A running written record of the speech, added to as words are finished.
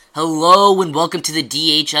Hello and welcome to the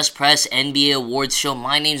DHS Press NBA Awards Show.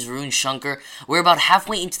 My name's Varun Shankar. We're about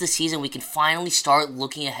halfway into the season. We can finally start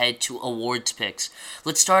looking ahead to awards picks.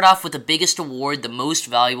 Let's start off with the biggest award, the Most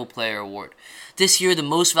Valuable Player Award. This year, the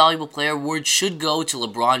Most Valuable Player Award should go to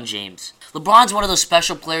LeBron James. LeBron's one of those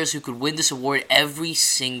special players who could win this award every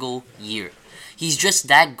single year. He's just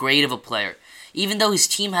that great of a player. Even though his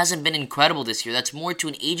team hasn't been incredible this year, that's more to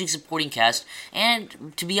an aging supporting cast,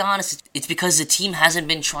 and to be honest, it's because the team hasn't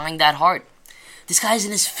been trying that hard. This guy's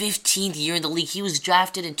in his 15th year in the league. He was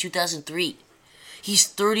drafted in 2003. He's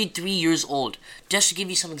 33 years old. Just to give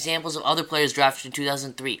you some examples of other players drafted in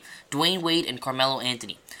 2003, Dwayne Wade and Carmelo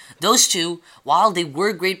Anthony. Those two, while they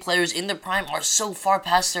were great players in their prime, are so far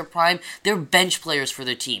past their prime, they're bench players for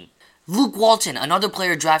their team. Luke Walton, another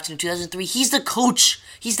player drafted in 2003, he's the coach.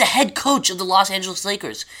 He's the head coach of the Los Angeles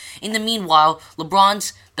Lakers. In the meanwhile,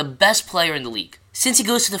 LeBron's the best player in the league. Since he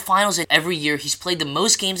goes to the finals every year, he's played the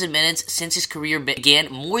most games and minutes since his career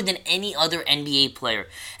began, more than any other NBA player.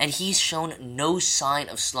 And he's shown no sign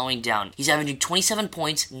of slowing down. He's averaging 27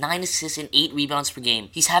 points, 9 assists, and 8 rebounds per game.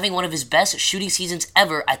 He's having one of his best shooting seasons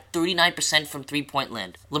ever at 39% from three-point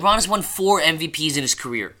land. LeBron has won 4 MVPs in his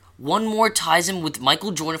career. One more ties him with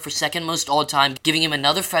Michael Jordan for second most all-time, giving him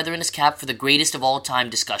another feather in his cap for the greatest of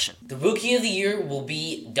all-time discussion. The Rookie of the Year will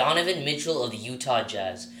be Donovan Mitchell of the Utah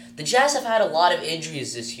Jazz. The Jazz have had a lot of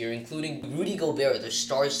injuries this year, including Rudy Gobert, their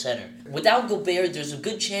star center. Without Gobert, there's a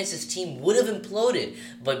good chance this team would have imploded,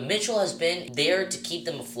 but Mitchell has been there to keep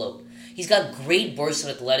them afloat. He's got great bursts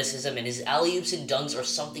and athleticism, and his alley-oops and dunks are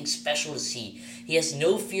something special to see. He has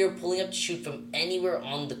no fear of pulling up to shoot from anywhere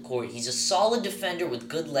on the court. He's a solid defender with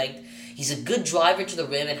good length. He's a good driver to the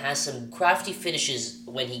rim and has some crafty finishes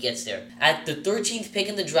when he gets there. At the 13th pick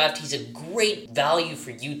in the draft, he's a great value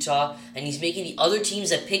for Utah, and he's making the other teams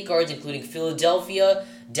that pick guards, including Philadelphia,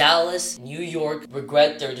 Dallas, New York,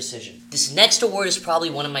 regret their decision. This next award is probably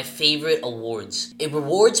one of my favorite awards. It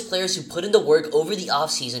rewards players who put in the work over the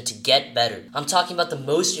offseason to get better. I'm talking about the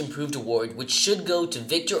Most Improved Award, which should go to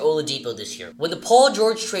Victor Oladipo this year. When the Paul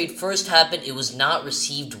George trade first happened, it was not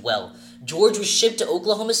received well. George was shipped to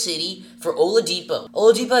Oklahoma City for Oladipo.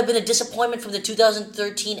 Oladipo had been a disappointment from the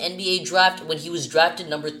 2013 NBA draft when he was drafted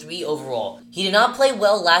number 3 overall. He did not play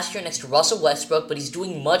well last year next to Russell Westbrook, but he's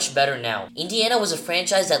doing much better now. Indiana was a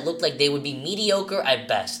franchise that looked like they would be mediocre at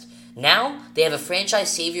best. Now, they have a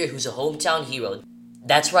franchise savior who's a hometown hero.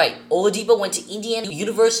 That's right, Oladipo went to Indiana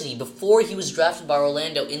University before he was drafted by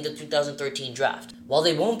Orlando in the 2013 draft. While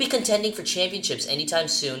they won't be contending for championships anytime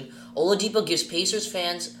soon, Oladipo gives Pacers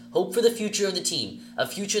fans hope for the future of the team, a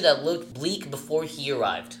future that looked bleak before he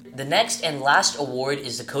arrived. The next and last award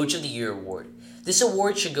is the Coach of the Year award. This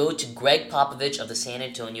award should go to Greg Popovich of the San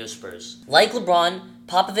Antonio Spurs. Like LeBron,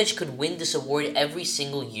 Popovich could win this award every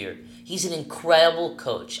single year. He's an incredible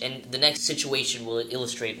coach, and the next situation will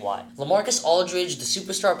illustrate why. LaMarcus Aldridge, the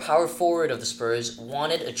superstar power forward of the Spurs,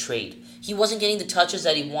 wanted a trade. He wasn't getting the touches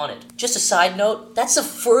that he wanted. Just a side note, that's the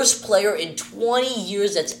first player in 20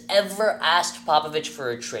 years that's ever asked Popovich for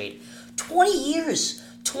a trade. 20 years!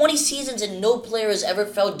 20 seasons and no player has ever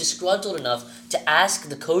felt disgruntled enough to ask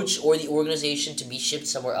the coach or the organization to be shipped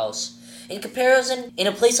somewhere else. In comparison, in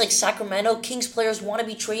a place like Sacramento, Kings players want to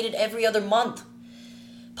be traded every other month.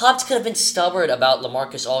 Pops could have been stubborn about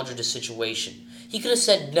LaMarcus Aldridge's situation. He could have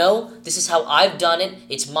said, no, this is how I've done it,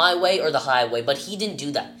 it's my way or the highway, but he didn't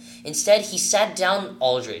do that. Instead, he sat down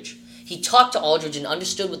Aldridge. He talked to Aldridge and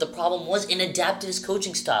understood what the problem was and adapted his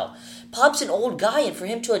coaching style. Pop's an old guy, and for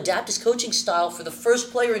him to adapt his coaching style for the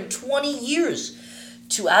first player in 20 years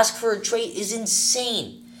to ask for a trade is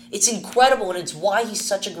insane. It's incredible, and it's why he's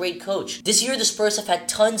such a great coach. This year, the Spurs have had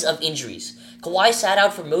tons of injuries. Kawhi sat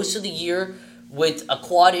out for most of the year with a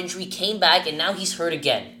quad injury, came back, and now he's hurt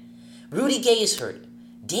again. Rudy Gay is hurt.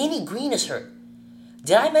 Danny Green is hurt.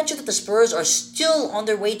 Did I mention that the Spurs are still on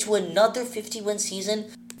their way to another 50-win season?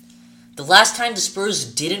 The last time the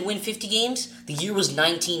Spurs didn't win 50 games, the year was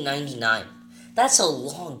 1999. That's a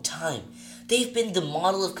long time. They've been the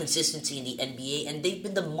model of consistency in the NBA, and they've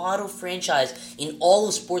been the model franchise in all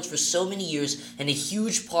of sports for so many years, and a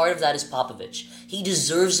huge part of that is Popovich. He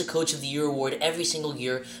deserves the Coach of the Year award every single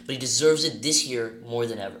year, but he deserves it this year more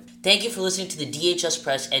than ever. Thank you for listening to the DHS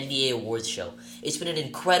Press NBA Awards Show. It's been an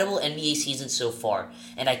incredible NBA season so far,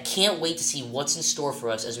 and I can't wait to see what's in store for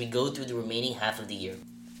us as we go through the remaining half of the year.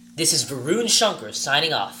 This is Varun Shankar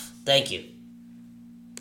signing off. Thank you.